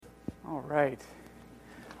All right.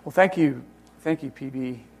 Well, thank you,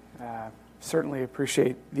 PB. Certainly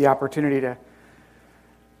appreciate the opportunity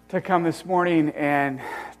to come this morning and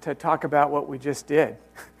to talk about what we just did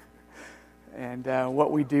and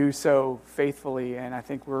what we do so faithfully. And I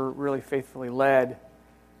think we're really faithfully led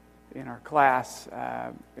in our class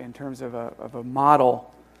in terms of a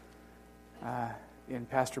model in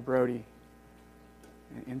Pastor Brodie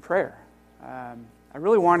in prayer. I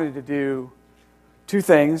really wanted to do two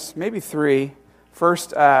things, maybe three.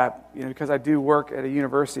 First, because I do work at a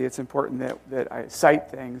university, it's important that I cite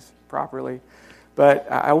things properly. But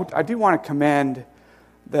I do want to commend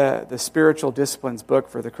the Spiritual Disciplines book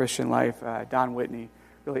for the Christian life, Don Whitney.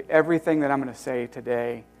 Really, everything that I'm going to say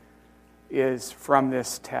today is from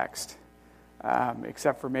this text,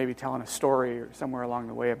 except for maybe telling a story or somewhere along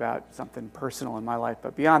the way about something personal in my life.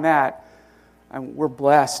 But beyond that, we're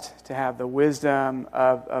blessed to have the wisdom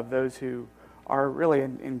of those who are really,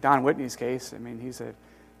 in Don Whitney's case, I mean, he's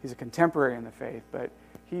a contemporary in the faith, but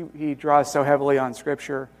he draws so heavily on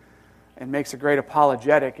Scripture and makes a great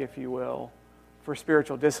apologetic, if you will, for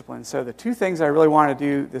spiritual discipline. So the two things I really want to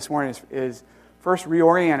do this morning is first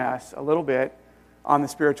reorient us a little bit on the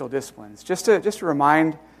spiritual disciplines, just to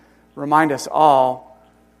remind us all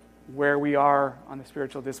where we are on the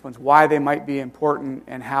spiritual disciplines, why they might be important,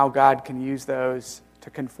 and how God can use those to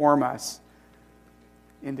conform us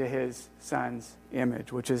into His Son's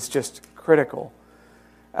image, which is just critical.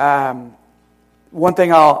 One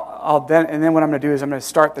thing I'll then what I'm going to do is I'm going to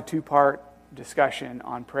start the two-part discussion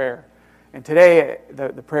on prayer. And today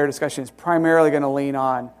the prayer discussion is primarily going to lean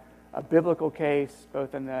on a biblical case,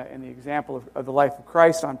 both in the example of the life of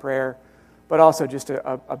Christ on prayer, but also just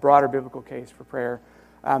a broader biblical case for prayer.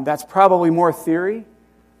 That's probably more theory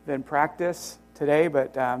than practice today,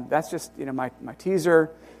 but that's just my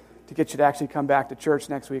teaser to get you to actually come back to church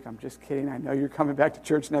next week. I'm just kidding. I know you're coming back to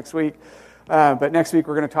church next week. But next week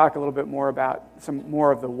we're going to talk a little bit more about some more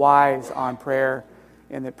of the whys on prayer,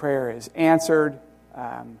 and that prayer is answered,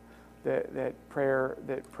 that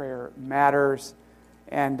prayer matters,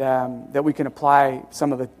 and that we can apply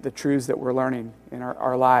some of the truths that we're learning in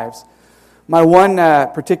our lives. My one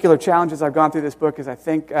particular challenge as I've gone through this book is I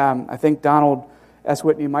think Donald S.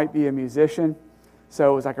 Whitney might be a musician.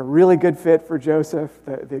 So it was like a really good fit for Joseph.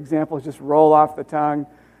 The examples just roll off the tongue.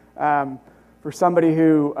 For somebody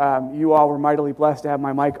who you all were mightily blessed to have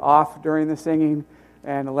my mic off during the singing,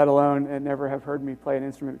 and let alone and never have heard me play an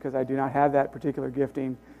instrument because I do not have that particular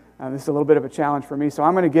gifting. This is a little bit of a challenge for me. So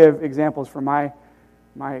I'm going to give examples from my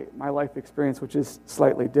life experience, which is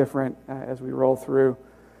slightly different as we roll through.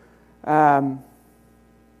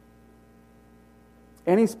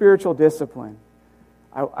 Any spiritual discipline,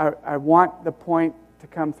 I want the point to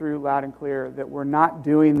come through loud and clear that we're not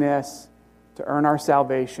doing this to earn our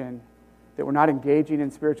salvation, that we're not engaging in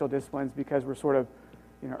spiritual disciplines because we're sort of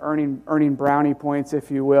earning brownie points, if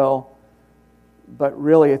you will, but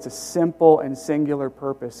really it's a simple and singular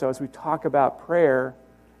purpose. So as we talk about prayer,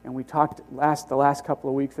 and we talked the last couple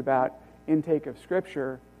of weeks about intake of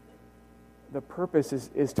Scripture, the purpose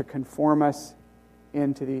is to conform us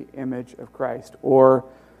into the image of Christ, or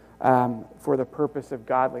for the purpose of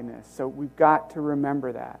godliness. So we've got to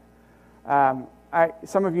remember that.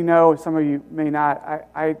 Some of you know, some of you may not.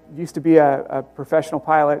 I used to be a professional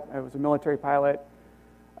pilot. I was a military pilot.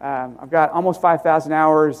 I've got almost 5,000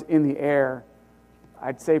 hours in the air.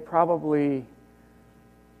 I'd say probably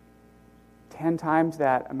 10 times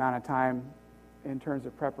that amount of time in terms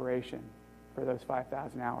of preparation for those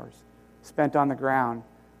 5,000 hours spent on the ground,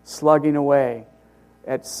 slugging away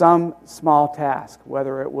at some small task,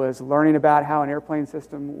 whether it was learning about how an airplane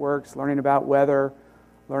system works, learning about weather,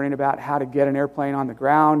 learning about how to get an airplane on the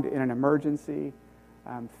ground in an emergency,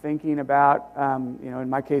 thinking about, in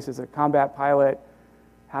my case as a combat pilot,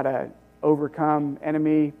 how to overcome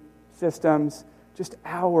enemy systems, just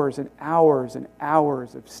hours and hours and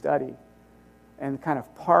hours of study and kind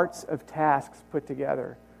of parts of tasks put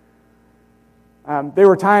together. There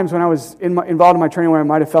were times when I was involved in my training where I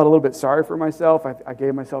might have felt a little bit sorry for myself. I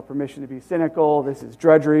gave myself permission to be cynical. This is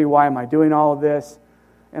drudgery. Why am I doing all of this?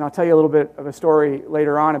 And I'll tell you a little bit of a story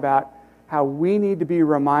later on about how we need to be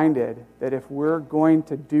reminded that if we're going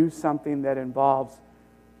to do something that involves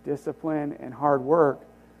discipline and hard work,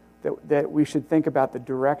 that we should think about the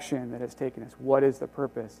direction that it's taken us. What is the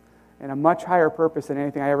purpose? And a much higher purpose than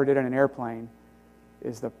anything I ever did on an airplane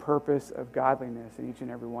is the purpose of godliness in each and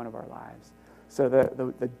every one of our lives. So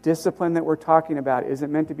the discipline that we're talking about isn't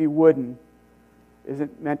meant to be wooden,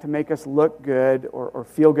 isn't meant to make us look good or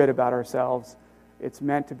feel good about ourselves. It's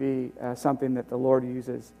meant to be something that the Lord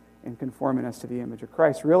uses in conforming us to the image of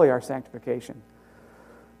Christ, really our sanctification.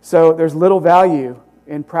 So there's little value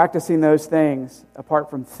in practicing those things apart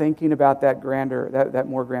from thinking about that grander, that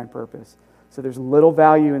more grand purpose. So there's little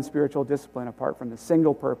value in spiritual discipline apart from the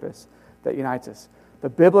single purpose that unites us. The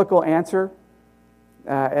biblical answer,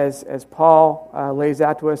 as Paul lays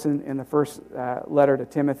out to us in the first letter to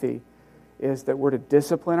Timothy, is that we're to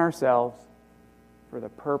discipline ourselves for the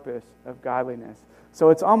purpose of godliness. So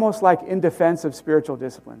it's almost like in defense of spiritual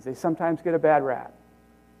disciplines. They sometimes get a bad rap.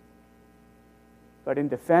 But in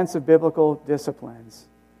defense of biblical disciplines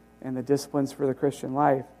and the disciplines for the Christian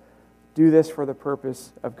life, do this for the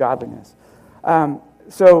purpose of godliness.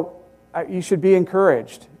 So you should be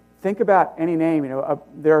encouraged. Think about any name.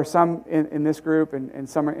 There are some in this group and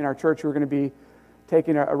some in our church who are going to be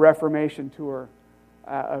taking a Reformation tour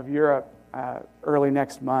of Europe early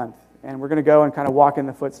next month. And we're going to go and kind of walk in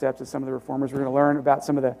the footsteps of some of the reformers. We're going to learn about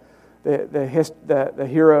some of the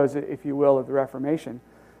heroes, if you will, of the Reformation.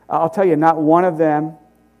 I'll tell you, not one of them,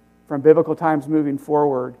 from biblical times moving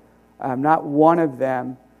forward, not one of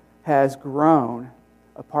them has grown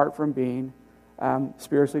apart from being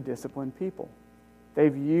spiritually disciplined people.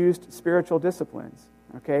 They've used spiritual disciplines.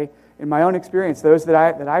 Okay, in my own experience, those that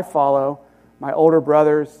I follow, my older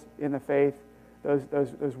brothers in the faith,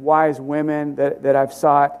 those wise women that I've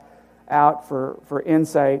sought out for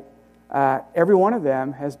insight, every one of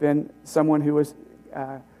them has been someone who was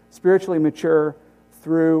spiritually mature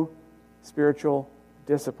through spiritual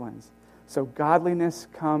disciplines. So godliness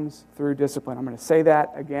comes through discipline. I'm going to say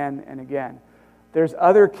that again and again. There's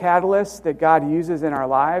other catalysts that God uses in our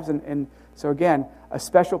lives, and so again, a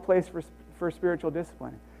special place for spiritual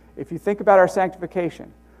discipline. If you think about our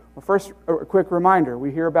sanctification, well, first, a quick reminder,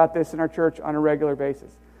 we hear about this in our church on a regular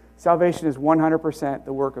basis. Salvation is 100%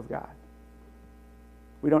 the work of God.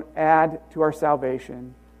 We don't add to our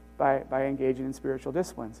salvation by engaging in spiritual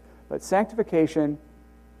disciplines. But sanctification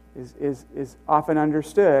is often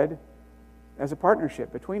understood as a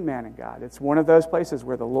partnership between man and God. It's one of those places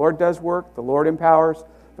where the Lord does work, the Lord empowers,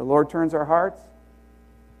 the Lord turns our hearts,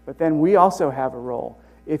 but then we also have a role.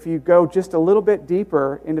 If you go just a little bit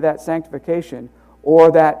deeper into that sanctification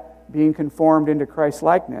or that being conformed into Christ's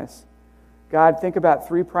likeness, think about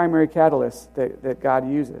three primary catalysts that God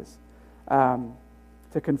uses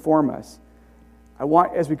to conform us.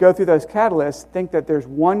 As we go through those catalysts, think that there's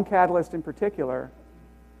one catalyst in particular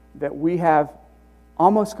that we have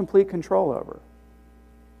almost complete control over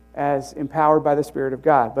as empowered by the Spirit of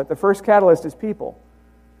God. But the first catalyst is people.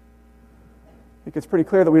 I think it's pretty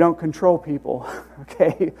clear that we don't control people,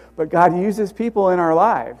 okay? But God uses people in our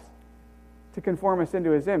lives to conform us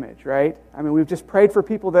into His image, right? I mean, we've just prayed for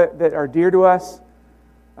people that are dear to us.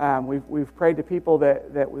 We've prayed to people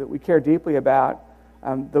that we care deeply about.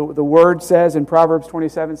 The Word says in Proverbs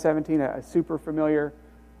 27:17, a super familiar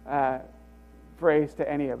phrase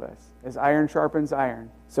to any of us, as iron sharpens iron,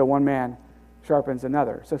 so one man sharpens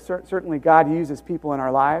another. So certainly God uses people in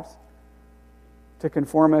our lives to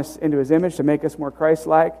conform us into His image, to make us more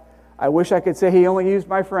Christ-like. I wish I could say He only used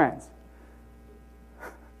my friends.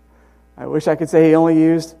 I wish I could say He only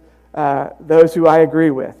used those who I agree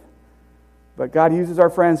with. But God uses our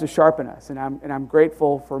friends to sharpen us, and I'm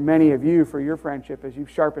grateful for many of you for your friendship as you've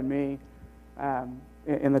sharpened me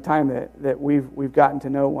in the time that we've gotten to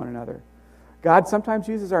know one another. God sometimes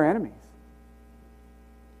uses our enemies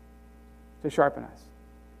to sharpen us.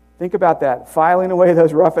 Think about that, filing away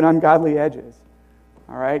those rough and ungodly edges.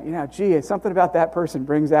 All right, it's something about that person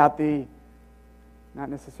brings out the not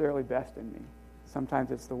necessarily best in me.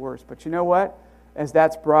 Sometimes it's the worst. But you know what? As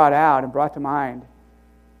that's brought out and brought to mind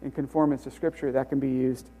in conformance to Scripture, that can be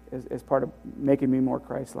used as part of making me more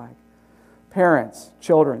Christ-like. Parents,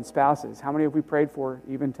 children, spouses, how many have we prayed for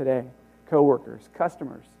even today? Co-workers,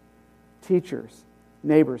 customers, teachers,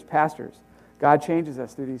 neighbors, pastors. God changes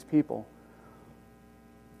us through these people.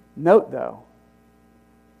 Note, though,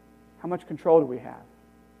 how much control do we have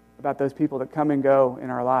about those people that come and go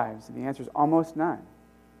in our lives? And the answer is almost none.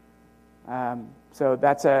 So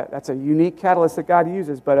that's a unique catalyst that God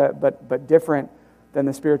uses, but different than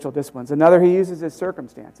the spiritual disciplines. Another He uses is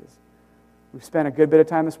circumstances. We've spent a good bit of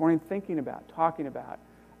time this morning thinking about, talking about,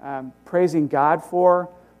 praising God for,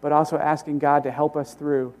 but also asking God to help us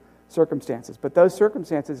through circumstances. But those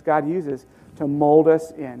circumstances God uses to mold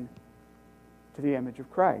us in to the image of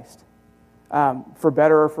Christ, for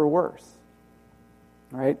better or for worse.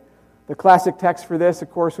 Right? The classic text for this, of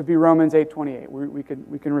course, would be Romans 8:28.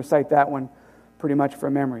 We can recite that one pretty much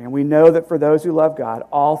from memory. And we know that for those who love God,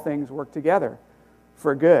 all things work together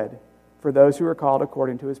for good, for those who are called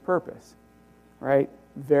according to His purpose. Right?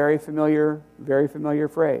 Very familiar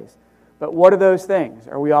phrase. But what are those things?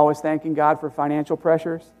 Are we always thanking God for financial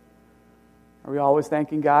pressures? Are we always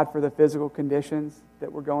thanking God for the physical conditions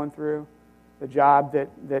that we're going through? the job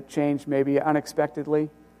that changed maybe unexpectedly.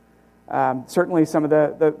 Certainly some of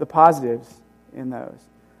the positives in those.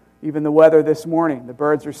 Even the weather this morning. The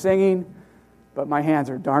birds are singing, but my hands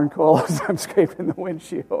are darn cold as I'm scraping the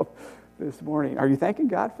windshield this morning. Are you thanking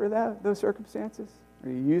God for those circumstances? Are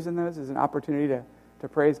you using those as an opportunity to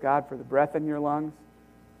praise God for the breath in your lungs?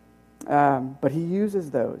 But He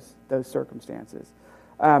uses those circumstances.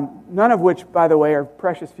 None of which, by the way, are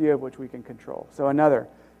precious few of which we can control. So another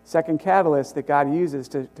second catalyst that God uses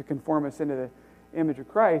to conform us into the image of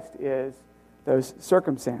Christ is those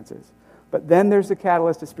circumstances. But then there's the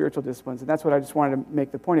catalyst of spiritual disciplines, and that's what I just wanted to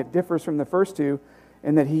make the point. It differs from the first two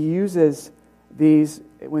in that when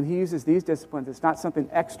He uses these disciplines, it's not something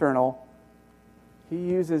external. He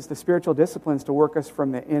uses the spiritual disciplines to work us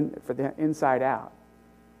from the inside out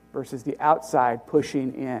versus the outside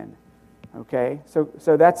pushing in. Okay?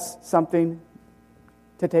 So that's something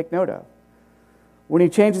to take note of. When He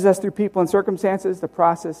changes us through people and circumstances, the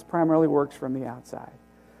process primarily works from the outside.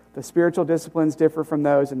 The spiritual disciplines differ from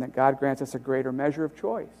those in that God grants us a greater measure of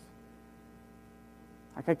choice.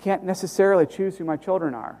 Like I can't necessarily choose who my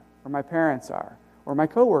children are, or my parents are, or my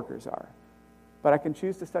coworkers are, but I can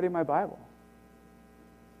choose to study my Bible.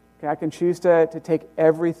 Okay, I can choose to take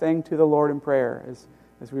everything to the Lord in prayer,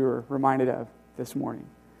 as we were reminded of this morning.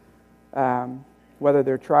 Whether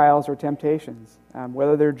they're trials or temptations,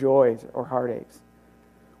 whether they're joys or heartaches.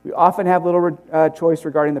 We often have little choice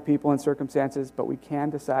regarding the people and circumstances, but we can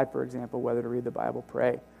decide, for example, whether to read the Bible,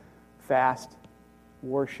 pray, fast,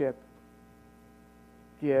 worship,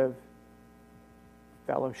 give,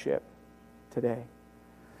 fellowship today.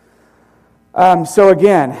 So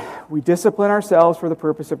again, we discipline ourselves for the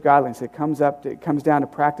purpose of godliness. It comes down to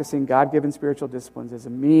practicing God-given spiritual disciplines as a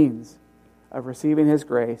means of receiving His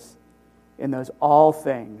grace in those all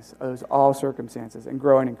things, those all circumstances, and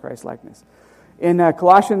growing in Christ-likeness. In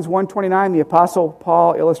Colossians 1:29, the Apostle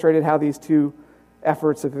Paul illustrated how these two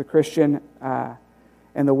efforts of the Christian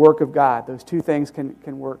and the work of God, those two things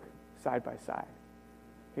can work side by side.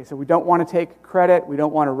 Okay, so we don't want to take credit. We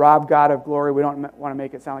don't want to rob God of glory. We don't want to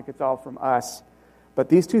make it sound like it's all from us. But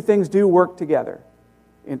these two things do work together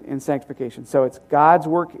in sanctification. So it's God's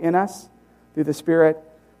work in us through the Spirit,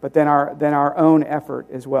 but then our own effort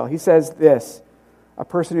as well. He says this, a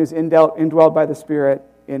person who's indwelled by the Spirit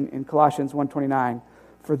in Colossians 1:29,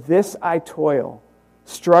 "For this I toil,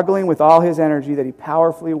 struggling with all His energy that He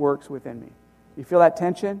powerfully works within me." You feel that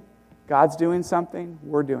tension? God's doing something,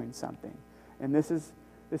 we're doing something. And this is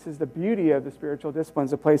the beauty of the spiritual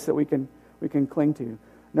disciplines, a place that we can cling to.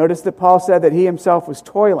 Notice that Paul said that he himself was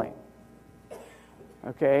toiling.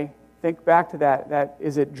 Okay? Think back to that.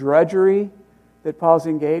 Is it drudgery that Paul's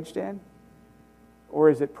engaged in? Or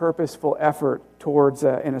is it purposeful effort towards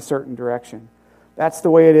in a certain direction? That's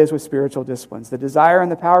the way it is with spiritual disciplines. The desire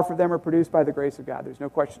and the power for them are produced by the grace of God. There's no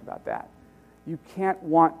question about that. You can't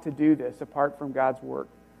want to do this apart from God's work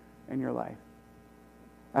in your life.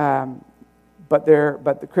 But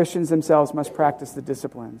the Christians themselves must practice the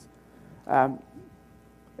disciplines.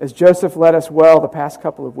 As Joseph led us well the past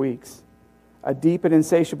couple of weeks, a deep and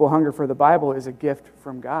insatiable hunger for the Bible is a gift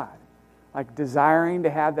from God. Like desiring to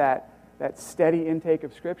have that steady intake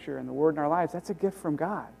of Scripture and the Word in our lives, that's a gift from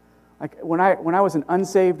God. Like when I was an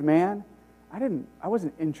unsaved man, I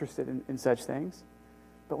wasn't interested in such things.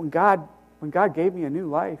 But when God gave me a new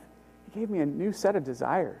life, He gave me a new set of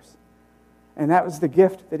desires. And that was the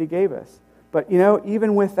gift that He gave us. But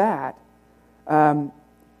even with that,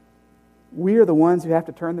 we are the ones who have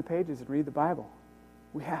to turn the pages and read the Bible.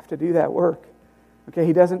 We have to do that work. Okay,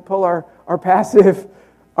 He doesn't pull our passive,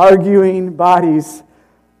 arguing bodies,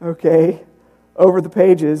 okay, over the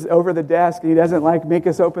pages, over the desk. He doesn't make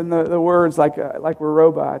us open the words like we're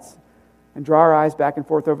robots and draw our eyes back and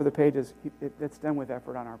forth over the pages. It's done with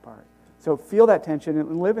effort on our part. So feel that tension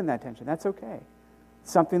and live in that tension. That's okay.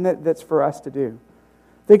 It's something that's for us to do.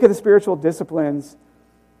 Think of the spiritual disciplines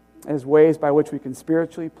as ways by which we can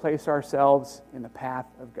spiritually place ourselves in the path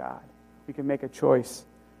of God. We can make a choice.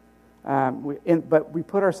 But we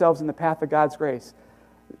put ourselves in the path of God's grace.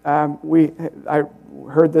 I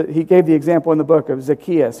heard that he gave the example in the book of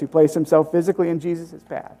Zacchaeus, who placed himself physically in Jesus'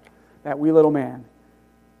 path, that wee little man,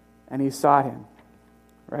 and he sought Him,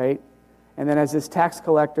 right? And then as this tax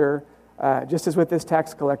collector, just as with this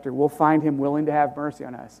tax collector, we'll find Him willing to have mercy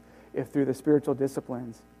on us if through the spiritual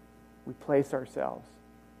disciplines we place ourselves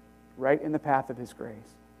right in the path of His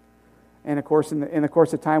grace. And of course, in the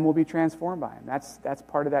course of time, we'll be transformed by Him. That's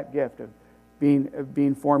part of that gift of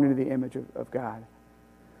being formed into the image of God.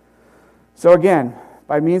 So again,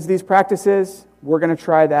 by means of these practices, we're going to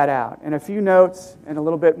try that out. And a few notes and a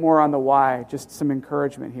little bit more on the why, just some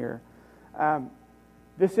encouragement here.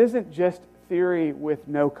 This isn't just theory with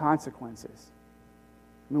no consequences.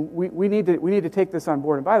 I mean, we need to take this on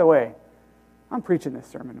board. And by the way, I'm preaching this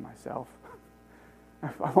sermon to myself.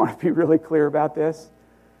 I want to be really clear about this.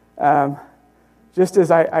 Just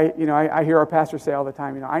as I hear our pastor say all the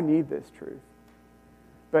time, I need this truth.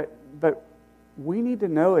 But we need to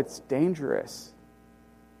know it's dangerous.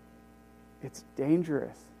 It's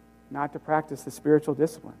dangerous not to practice the spiritual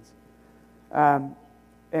disciplines.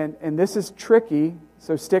 And this is tricky,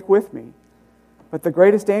 so stick with me. But the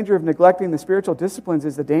greatest danger of neglecting the spiritual disciplines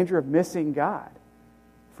is the danger of missing God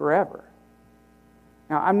forever.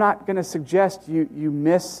 Now, I'm not going to suggest you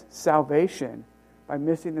miss salvation by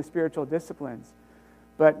missing the spiritual disciplines,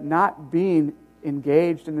 but not being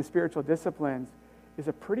engaged in the spiritual disciplines is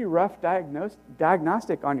a pretty rough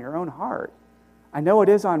diagnostic on your own heart. I know it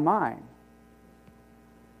is on mine.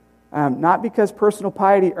 Not because personal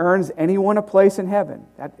piety earns anyone a place in heaven.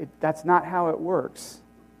 That's not how it works.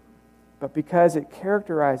 But because it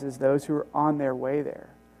characterizes those who are on their way there.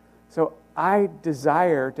 So I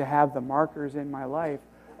desire to have the markers in my life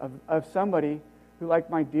of somebody who,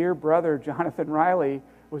 like my dear brother Jonathan Riley,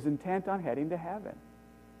 was intent on heading to heaven.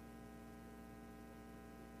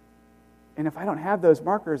 And if I don't have those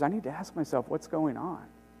markers, I need to ask myself, what's going on?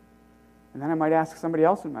 And then I might ask somebody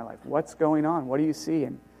else in my life, what's going on? What do you see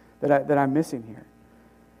that I'm missing here?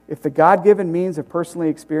 If the God-given means of personally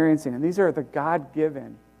experiencing, and these are the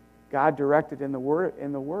God-given, God-directed in the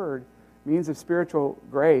Word, means of spiritual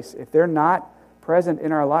grace, if they're not present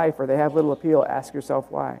in our life or they have little appeal, ask yourself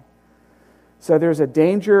why. So there's a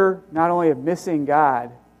danger not only of missing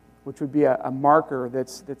God, which would be a marker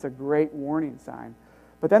that's a great warning sign,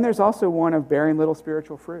 but then there's also one of bearing little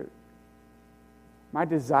spiritual fruit. My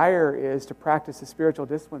desire is to practice the spiritual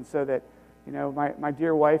discipline so that, my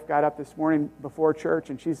dear wife got up this morning before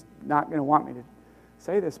church, and she's not going to want me to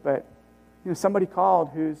say this, but somebody called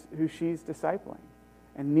who she's discipling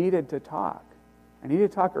and needed to talk. I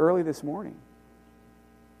needed to talk early this morning.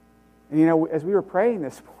 And as we were praying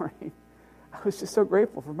this morning, I was just so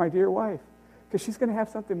grateful for my dear wife, because she's going to have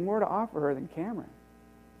something more to offer her than Cameron.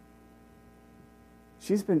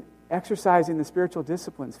 She's been exercising the spiritual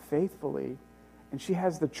disciplines faithfully, and she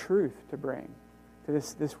has the truth to bring to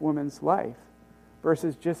this woman's life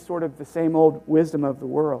versus just sort of the same old wisdom of the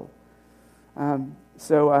world.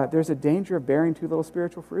 So there's a danger of bearing too little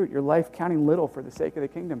spiritual fruit, your life counting little for the sake of the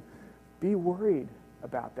kingdom. Be worried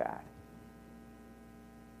about that.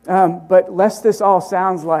 But lest this all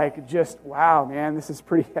sounds like just, wow, man, this is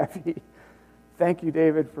pretty heavy. Thank you,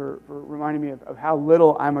 David, for reminding me of how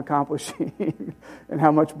little I'm accomplishing and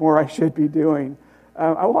how much more I should be doing.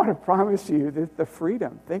 I want to promise you that the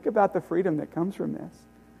freedom, think about the freedom that comes from this.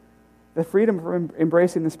 The freedom from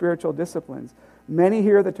embracing the spiritual disciplines. Many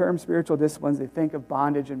hear the term spiritual disciplines, they think of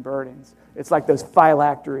bondage and burdens. It's like those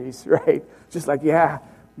phylacteries, right? Just like,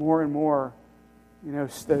 more and more.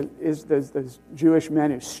 Those Jewish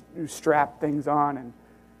men who strap things on, and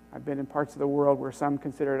I've been in parts of the world where some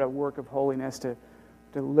consider it a work of holiness to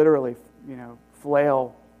literally,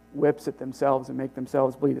 flail whips at themselves and make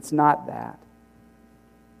themselves bleed. It's not that.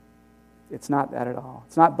 It's not that at all.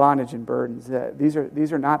 It's not bondage and burdens.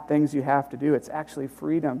 These are not things you have to do. It's actually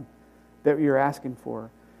freedom that you're asking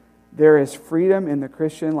for. There is freedom in the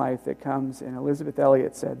Christian life that comes, and Elizabeth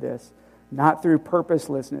Elliot said this, not through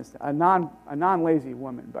purposelessness. A non-lazy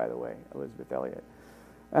woman, by the way, Elizabeth Elliot.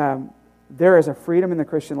 There is a freedom in the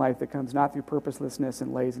Christian life that comes not through purposelessness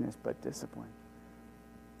and laziness, but discipline.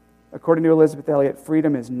 According to Elizabeth Elliot,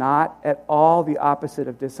 freedom is not at all the opposite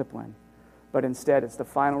of discipline, but instead it's the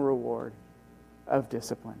final reward of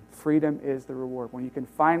discipline. Freedom is the reward. When you can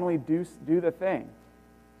finally do the thing,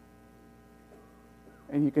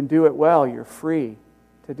 and you can do it well, you're free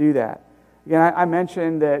to do that. Again, I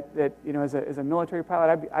mentioned that as a military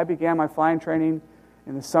pilot, I began my flying training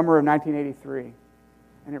in the summer of 1983.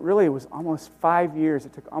 And it really was almost 5 years.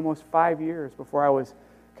 It took almost 5 years before I was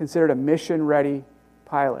considered a mission-ready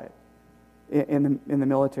pilot in the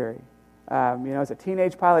military. As a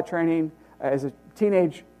teenage pilot training, as a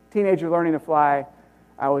teenager learning to fly,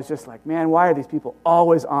 I was just like, man, why are these people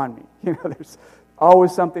always on me? There's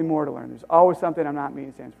always something more to learn. There's always something I'm not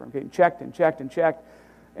meeting stands for. I'm getting checked and checked and checked.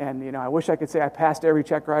 And, I wish I could say I passed every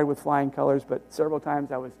check ride with flying colors, but several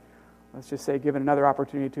times I was, let's just say, given another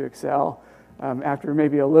opportunity to excel after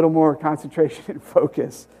maybe a little more concentration and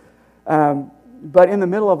focus. But in the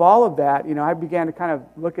middle of all of that, I began to kind of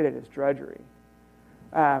look at it as drudgery.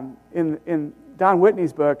 In Don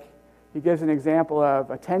Whitney's book, he gives an example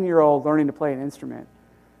of a 10-year-old learning to play an instrument.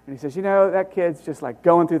 And he says, that kid's just like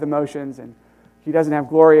going through the motions, and he doesn't have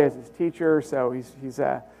Gloria as his teacher, so he's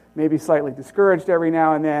maybe slightly discouraged every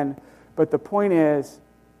now and then. But the point is,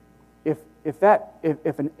 if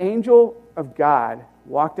an angel of God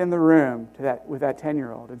walked in the room with that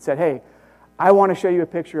 10-year-old and said, hey, I want to show you a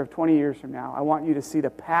picture of 20 years from now. I want you to see the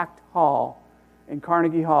packed hall in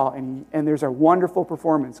Carnegie Hall, and there's a wonderful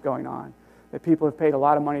performance going on that people have paid a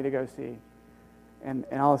lot of money to go see. And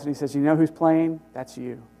all of a sudden he says, you know who's playing? That's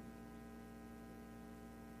you.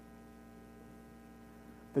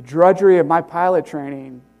 The drudgery of my pilot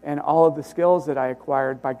training and all of the skills that I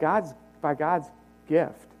acquired by God's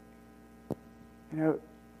gift.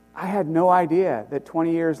 I had no idea that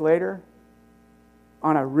 20 years later,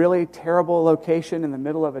 on a really terrible location in the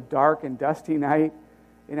middle of a dark and dusty night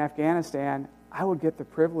in Afghanistan, I would get the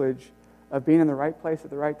privilege of being in the right place at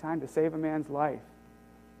the right time to save a man's life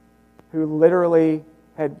who literally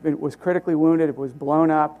was critically wounded, was blown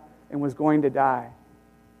up, and was going to die.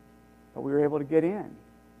 But we were able to get in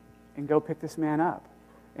and go pick this man up.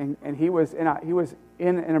 And he was in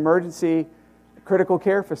an emergency critical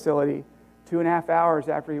care facility 2.5 hours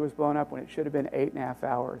after he was blown up when it should have been 8.5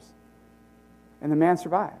 hours. And the man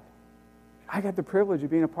survived. I got the privilege of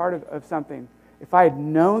being a part of something. If I had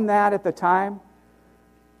known that at the time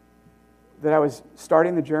that I was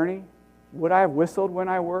starting the journey, would I have whistled when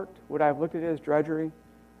I worked? Would I have looked at it as drudgery?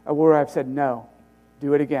 Or would I have said, no,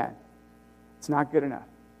 do it again? It's not good enough.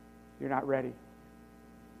 You're not ready.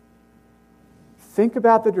 Think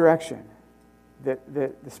about the direction that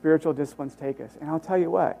the spiritual disciplines take us. And I'll tell you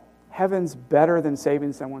what, heaven's better than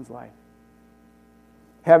saving someone's life.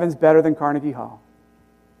 Heaven's better than Carnegie Hall.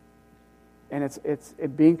 And it's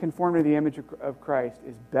being conformed to the image of Christ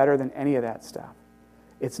is better than any of that stuff.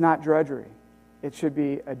 It's not drudgery. It should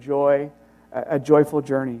be a joyful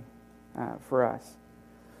journey for us.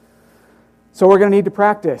 So we're going to need to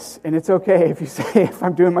practice. And it's okay if you say, if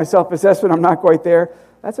I'm doing my self-assessment, I'm not quite there.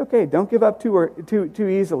 That's okay. Don't give up too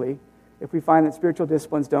easily if we find that spiritual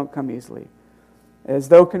disciplines don't come easily. As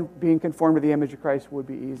though being conformed to the image of Christ would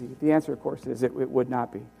be easy. The answer, of course, is it would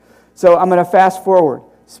not be. So I'm going to fast forward.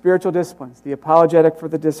 Spiritual disciplines, the apologetic for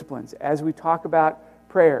the disciplines. As we talk about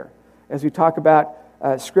prayer, as we talk about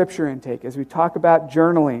scripture intake, as we talk about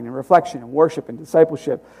journaling and reflection and worship and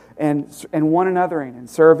discipleship and one anothering and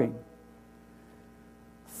serving.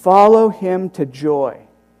 Follow him to joy,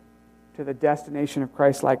 to the destination of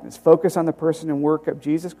Christ-likeness. Focus on the person and work of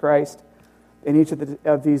Jesus Christ in each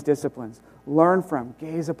of these disciplines. Learn from,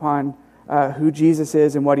 gaze upon who Jesus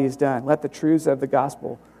is and what he has done. Let the truths of the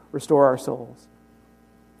gospel restore our souls.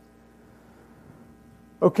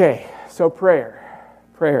 Okay, so prayer.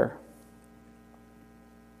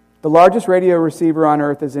 The largest radio receiver on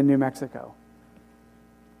earth is in New Mexico.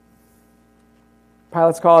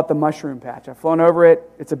 Pilots call it the mushroom patch. I've flown over it.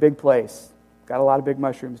 It's a big place. Got a lot of big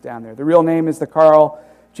mushrooms down there. The real name is the Carl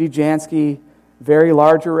G. Jansky Very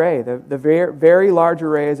Large Array. The Very Large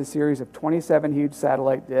Array is a series of 27 huge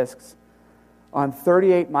satellite discs on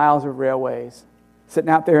 38 miles of railways,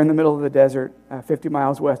 sitting out there in the middle of the desert, 50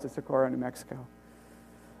 miles west of Socorro, New Mexico.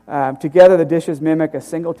 Together, the dishes mimic a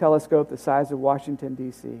single telescope the size of Washington,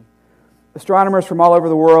 D.C. Astronomers from all over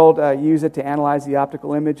the world use it to analyze the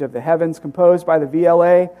optical image of the heavens composed by the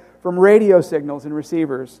VLA from radio signals and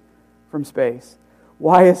receivers from space.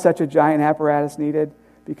 Why is such a giant apparatus needed?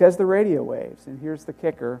 Because the radio waves, and here's the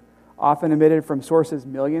kicker, often emitted from sources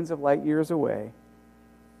millions of light years away,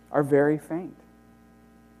 are very faint.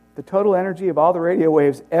 The total energy of all the radio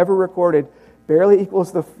waves ever recorded barely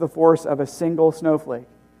equals the force of a single snowflake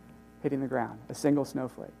hitting the ground, a single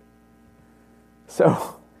snowflake.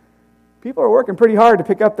 So, people are working pretty hard to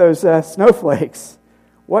pick up those snowflakes.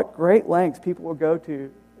 What great lengths people will go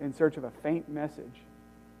to in search of a faint message,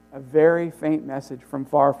 a very faint message from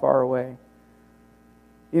far, far away.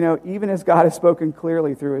 Even as God has spoken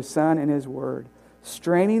clearly through his Son and his Word,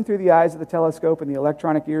 straining through the eyes of the telescope and the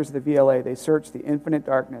electronic ears of the VLA, they search the infinite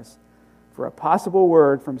darkness for a possible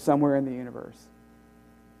word from somewhere in the universe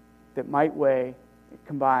that might weigh,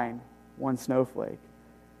 combine, one snowflake.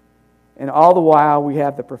 And all the while, we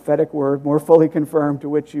have the prophetic word more fully confirmed, to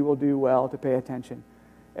which you will do well to pay attention,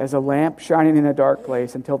 as a lamp shining in a dark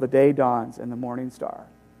place until the day dawns and the morning star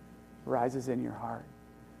rises in your heart.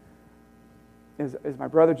 As my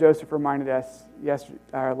brother Joseph reminded us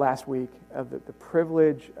last week of the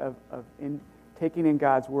privilege of taking in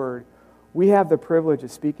God's word, we have the privilege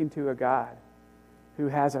of speaking to a God who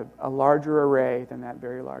has a larger array than that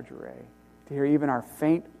very large array, to hear even our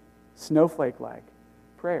faint snowflake-like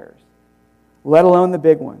prayers, let alone the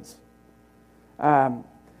big ones. I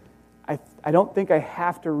don't think I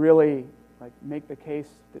have to really make the case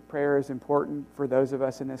that prayer is important for those of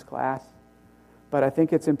us in this class, but I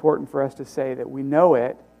think it's important for us to say that we know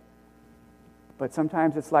it, but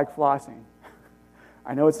sometimes it's like flossing.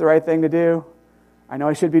 I know it's the right thing to do. I know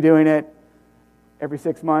I should be doing it, every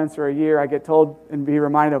 6 months or a year, I get told and be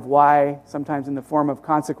reminded of why, sometimes in the form of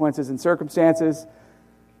consequences and circumstances.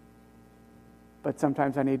 But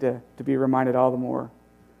sometimes I need to be reminded all the more.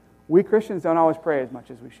 We Christians don't always pray as much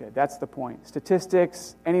as we should. That's the point.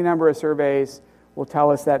 Statistics, any number of surveys will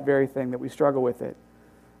tell us that very thing, that we struggle with it.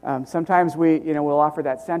 Sometimes we'll offer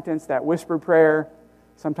that sentence, that whispered prayer.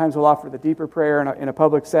 Sometimes we'll offer the deeper prayer in a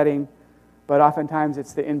public setting. But oftentimes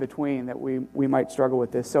it's the in-between that we might struggle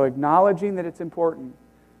with this. So acknowledging that it's important,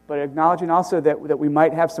 but acknowledging also that we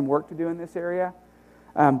might have some work to do in this area,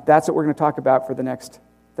 that's what we're going to talk about for the next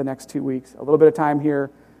 2 weeks. A little bit of time here,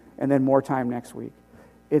 and then more time next week.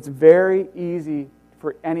 It's very easy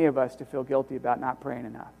for any of us to feel guilty about not praying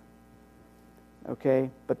enough. Okay?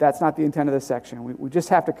 But that's not the intent of this section. We just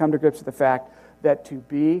have to come to grips with the fact that to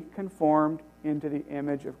be conformed into the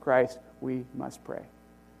image of Christ, we must pray.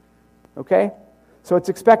 Okay? So it's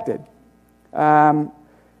expected.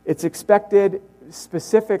 It's expected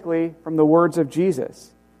specifically from the words of Jesus.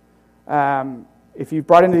 If you've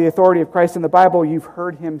brought into the authority of Christ in the Bible, you've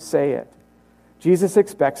heard him say it. Jesus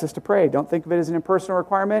expects us to pray. Don't think of it as an impersonal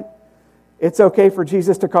requirement. It's okay for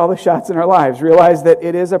Jesus to call the shots in our lives. Realize that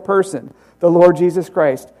it is a person, the Lord Jesus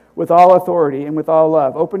Christ, with all authority and with all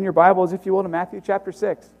love. Open your Bibles, if you will, to Matthew chapter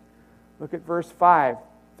 6. Look at verse 5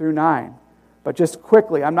 through 9. But just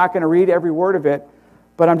quickly, I'm not going to read every word of it,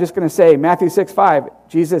 but I'm just going to say, Matthew 6:5,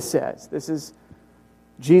 Jesus says. This is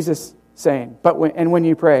Jesus saying, when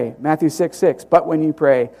you pray. Matthew 6:6, but when you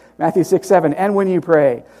pray. Matthew 6:7, and when you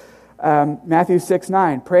pray. Matthew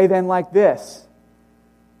 6:9, pray then like this.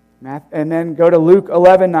 And then go to Luke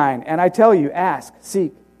 11:9, and I tell you, ask,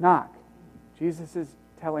 seek, knock. Jesus is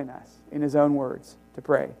telling us in his own words to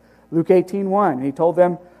pray. Luke 18:1, he told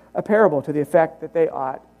them a parable to the effect that they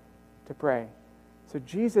ought to pray. So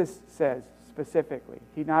Jesus says specifically,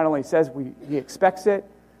 he not only says he expects it,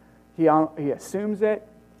 he assumes it,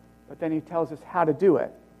 but then he tells us how to do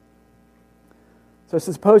it. So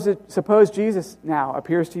suppose Jesus now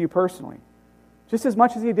appears to you personally, just as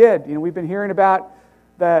much as he did. We've been hearing about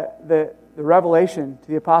the revelation to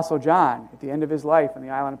the Apostle John at the end of his life on the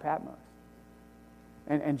island of Patmos.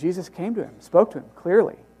 And Jesus came to him, spoke to him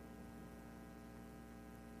clearly.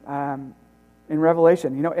 In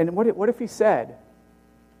Revelation, and what if he said,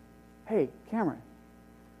 hey, Cameron,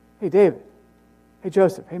 hey, David, hey,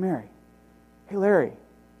 Joseph, hey, Mary, hey, Larry,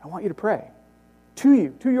 I want you to pray to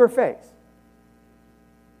you, to your face.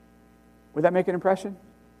 Would that make an impression?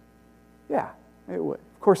 Yeah, it would.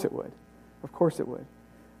 Of course it would. Of course it would.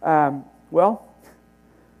 Well,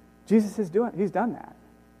 Jesus he's done that.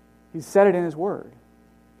 He's said it in his word.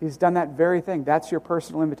 He's done that very thing. That's your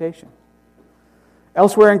personal invitation.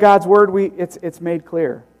 Elsewhere in God's word, it's made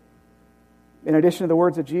clear. In addition to the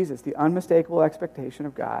words of Jesus, the unmistakable expectation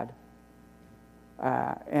of God,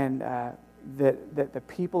 and that the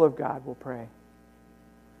people of God will pray.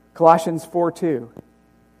 Colossians 4:2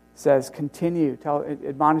 says, it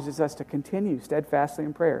admonishes us to continue steadfastly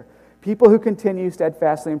in prayer. People who continue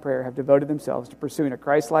steadfastly in prayer have devoted themselves to pursuing a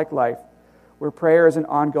Christ-like life where prayer is an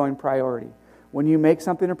ongoing priority. When you make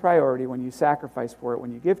something a priority, when you sacrifice for it,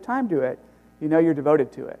 when you give time to it, you know you're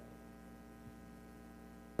devoted to it.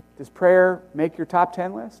 Does prayer make your top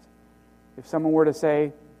 10 list? If someone were to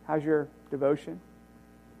say, how's your devotion?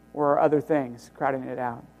 Or are other things crowding it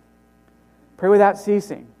out? Pray without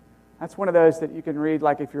ceasing. That's one of those that you can read,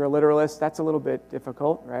 like if you're a literalist, that's a little bit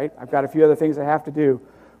difficult, right? I've got a few other things I have to do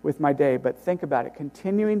with my day, but think about it.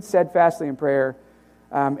 Continuing steadfastly in prayer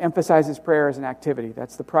emphasizes prayer as an activity.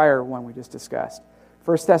 That's the prior one we just discussed.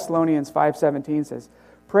 1 Thessalonians 5:17 says,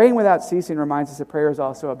 praying without ceasing reminds us that prayer is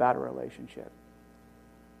also about a relationship.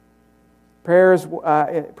 Prayers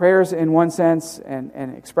in one sense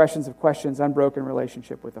and expressions of questions, unbroken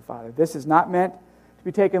relationship with the Father. This is not meant to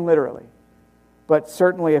be taken literally, but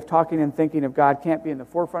certainly if talking and thinking of God can't be in the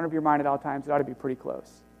forefront of your mind at all times, it ought to be pretty close,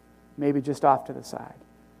 maybe just off to the side.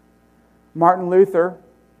 Martin Luther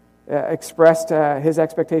expressed his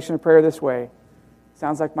expectation of prayer this way.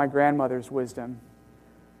 Sounds like my grandmother's wisdom.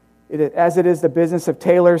 As it is the business of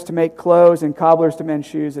tailors to make clothes and cobblers to mend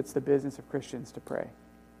shoes, it's the business of Christians to pray.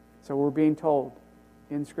 So we're being told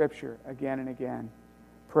in Scripture again and again,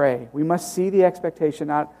 pray. We must see the expectation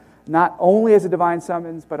not only as a divine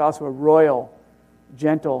summons, but also a royal,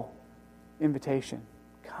 gentle invitation.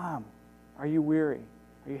 Come. Are you weary?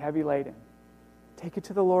 Are you heavy laden? Take it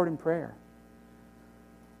to the Lord in prayer.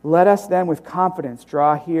 Let us then with confidence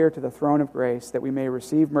draw here to the throne of grace that we may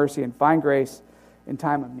receive mercy and find grace in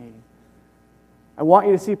time of need. I want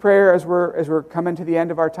you to see prayer as we're coming to the end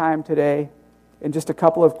of our time today in just a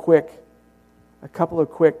couple of quick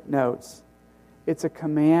notes. It's a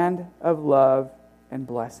command of love and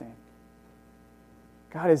blessing.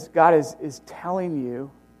 God is telling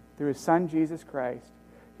you through His Son, Jesus Christ,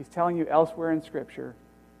 He's telling you elsewhere in Scripture,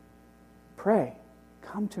 pray,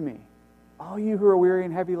 come to me, all you who are weary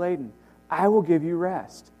and heavy laden. I will give you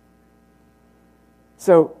rest.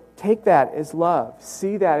 So take that as love.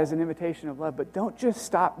 See that as an invitation of love. But don't just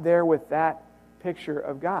stop there with that picture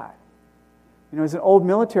of God. As an old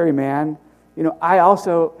military man, I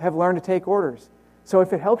also have learned to take orders. So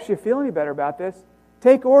if it helps you feel any better about this,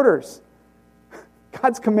 take orders.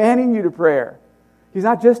 God's commanding you to prayer. He's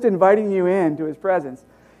not just inviting you into His presence.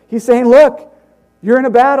 He's saying, look, you're in a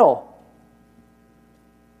battle.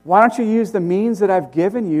 Why don't you use the means that I've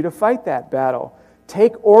given you to fight that battle?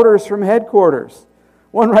 Take orders from headquarters.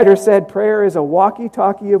 One writer said, prayer is a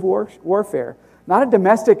walkie-talkie of warfare, not a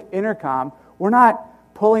domestic intercom. We're not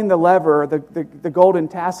pulling the lever, the golden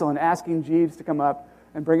tassel, and asking Jeeves to come up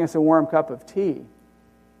and bring us a warm cup of tea.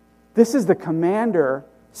 This is the commander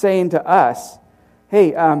saying to us, hey,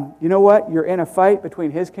 you know what? You're in a fight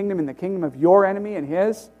between His kingdom and the kingdom of your enemy and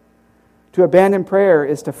His. To abandon prayer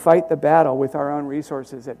is to fight the battle with our own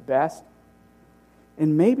resources at best,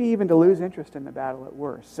 and maybe even to lose interest in the battle at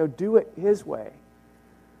worst. So do it His way.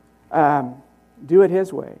 Do it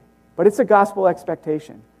His way. But it's a gospel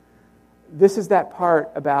expectation. This is that part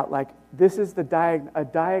about, this is a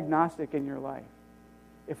diagnostic in your life.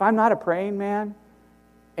 If I'm not a praying man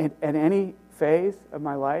at any phase of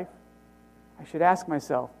my life, I should ask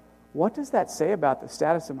myself, what does that say about the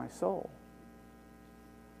status of my soul?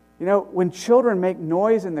 When children make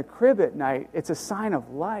noise in the crib at night, it's a sign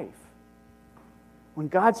of life. When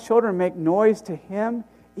God's children make noise to Him,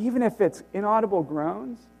 even if it's inaudible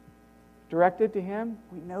groans directed to Him,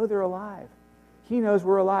 we know they're alive. He knows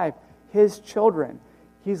we're alive. His children.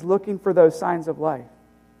 He's looking for those signs of life.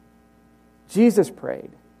 Jesus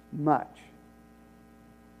prayed much.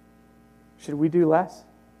 Should we do less?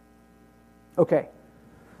 Okay.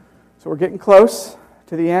 So we're getting close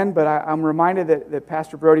to the end, but I'm reminded that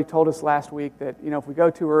Pastor Brodie told us last week that, if we go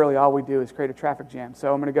too early, all we do is create a traffic jam.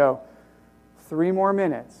 So I'm going to go 3 more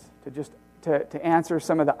minutes to answer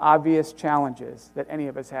some of the obvious challenges that any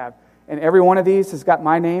of us have. And every one of these has got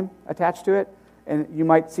my name attached to it, and you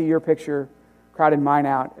might see your picture crowded mine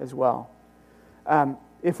out as well.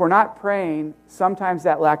 If we're not praying, sometimes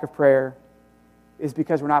that lack of prayer is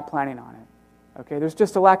because we're not planning on it. Okay, there's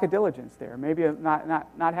just a lack of diligence there. Maybe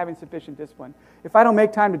not having sufficient discipline. If I don't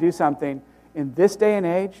make time to do something in this day and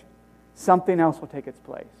age, something else will take its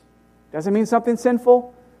place. Doesn't mean something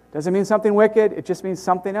sinful. Doesn't mean something wicked. It just means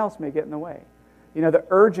something else may get in the way. The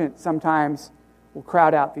urgent sometimes will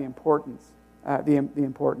crowd out the importance. The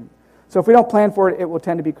important. So if we don't plan for it, it will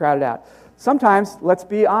tend to be crowded out. Sometimes, let's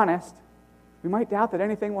be honest, we might doubt that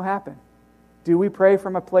anything will happen. Do we pray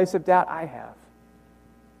from a place of doubt? I have.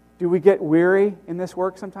 Do we get weary in this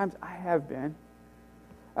work sometimes? I have been.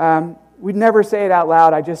 We'd never say it out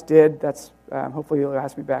loud. I just did. That's hopefully you'll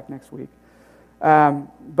ask me back next week.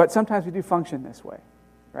 But sometimes we do function this way,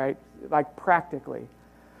 right? Like practically.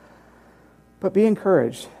 But be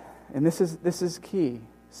encouraged. And this is key.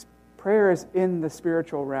 Prayer is in the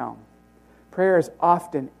spiritual realm. Prayer is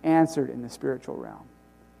often answered in the spiritual realm.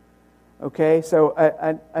 Okay, so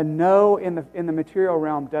a no in the material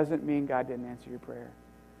realm doesn't mean God didn't answer your prayer.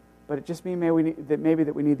 But it just means maybe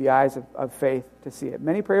that we need the eyes of faith to see it.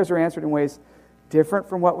 Many prayers are answered in ways different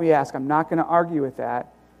from what we ask. I'm not going to argue with that.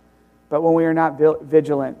 But when we are not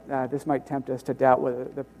vigilant, this might tempt us to doubt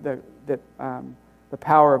whether the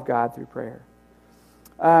power of God through prayer.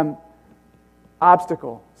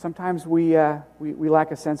 Obstacle. Sometimes we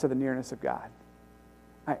lack a sense of the nearness of God.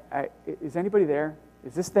 Is anybody there?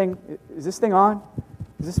 Is this thing on?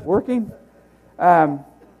 Is this working?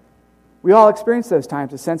 We all experience those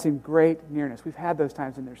times of sensing great nearness. We've had those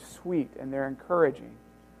times, and they're sweet, and they're encouraging.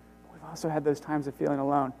 We've also had those times of feeling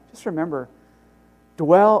alone. Just remember,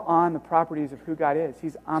 dwell on the properties of who God is.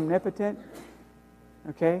 He's omnipotent,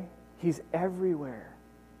 okay? He's everywhere.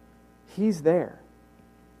 He's there.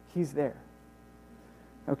 He's there.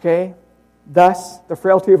 Okay? Thus, the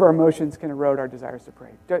frailty of our emotions can erode our desires to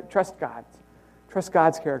pray. Trust God. Trust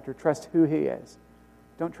God's character. Trust who He is.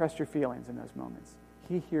 Don't trust your feelings in those moments.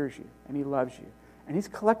 He hears you, and He loves you. And He's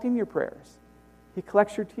collecting your prayers. He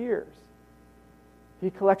collects your tears. He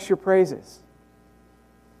collects your praises.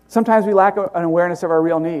 Sometimes we lack an awareness of our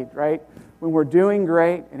real need, right? When we're doing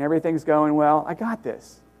great and everything's going well, I got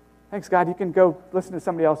this. Thanks, God. You can go listen to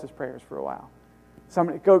somebody else's prayers for a while.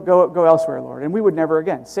 Go elsewhere, Lord. And we would never,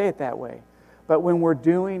 again, say it that way. But when we're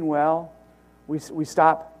doing well, we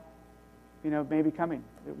stop, maybe coming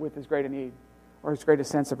with as great a need or as great a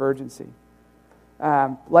sense of urgency.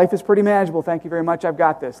 Life is pretty manageable. Thank you very much. I've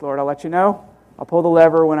got this, Lord. I'll let you know. I'll pull the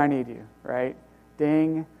lever when I need you, right?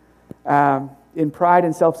 Ding. In pride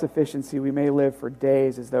and self-sufficiency, we may live for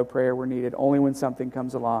days as though prayer were needed only when something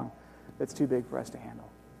comes along that's too big for us to handle.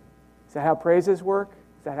 Is that how praises work?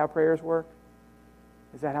 Is that how prayers work?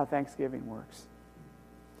 Is that how thanksgiving works?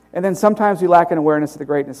 And then sometimes we lack an awareness of the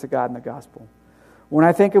greatness of God and the gospel. When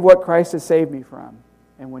I think of what Christ has saved me from,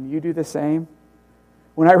 and when you do the same,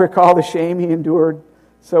 when I recall the shame He endured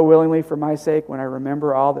so willingly for my sake, when I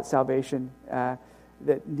remember all that salvation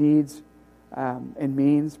that needs and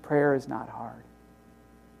means, prayer is not hard.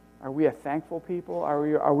 Are we a thankful people?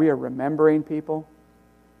 Are we a remembering people?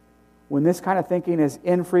 When this kind of thinking is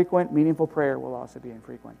infrequent, meaningful prayer will also be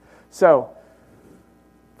infrequent. So,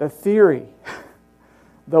 the theory,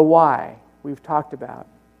 the why, we've talked about.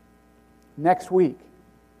 Next week,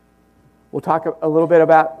 we'll talk a little bit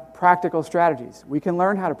about practical strategies. We can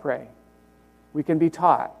learn how to pray. We can be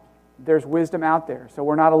taught. There's wisdom out there. So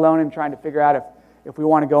we're not alone in trying to figure out if we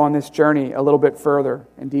want to go on this journey a little bit further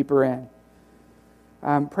and deeper in.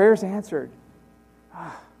 Prayers answered.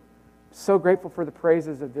 So grateful for the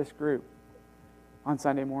praises of this group on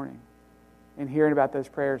Sunday morning and hearing about those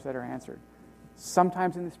prayers that are answered.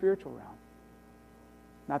 Sometimes in the spiritual realm,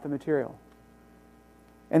 not the material.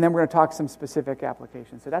 And then we're going to talk some specific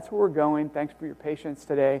applications. So that's where we're going. Thanks for your patience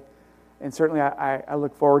today. And certainly I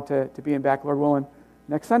look forward to being back, Lord willing,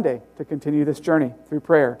 next Sunday to continue this journey through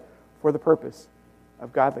prayer for the purpose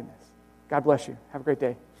of godliness. God bless you. Have a great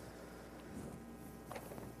day.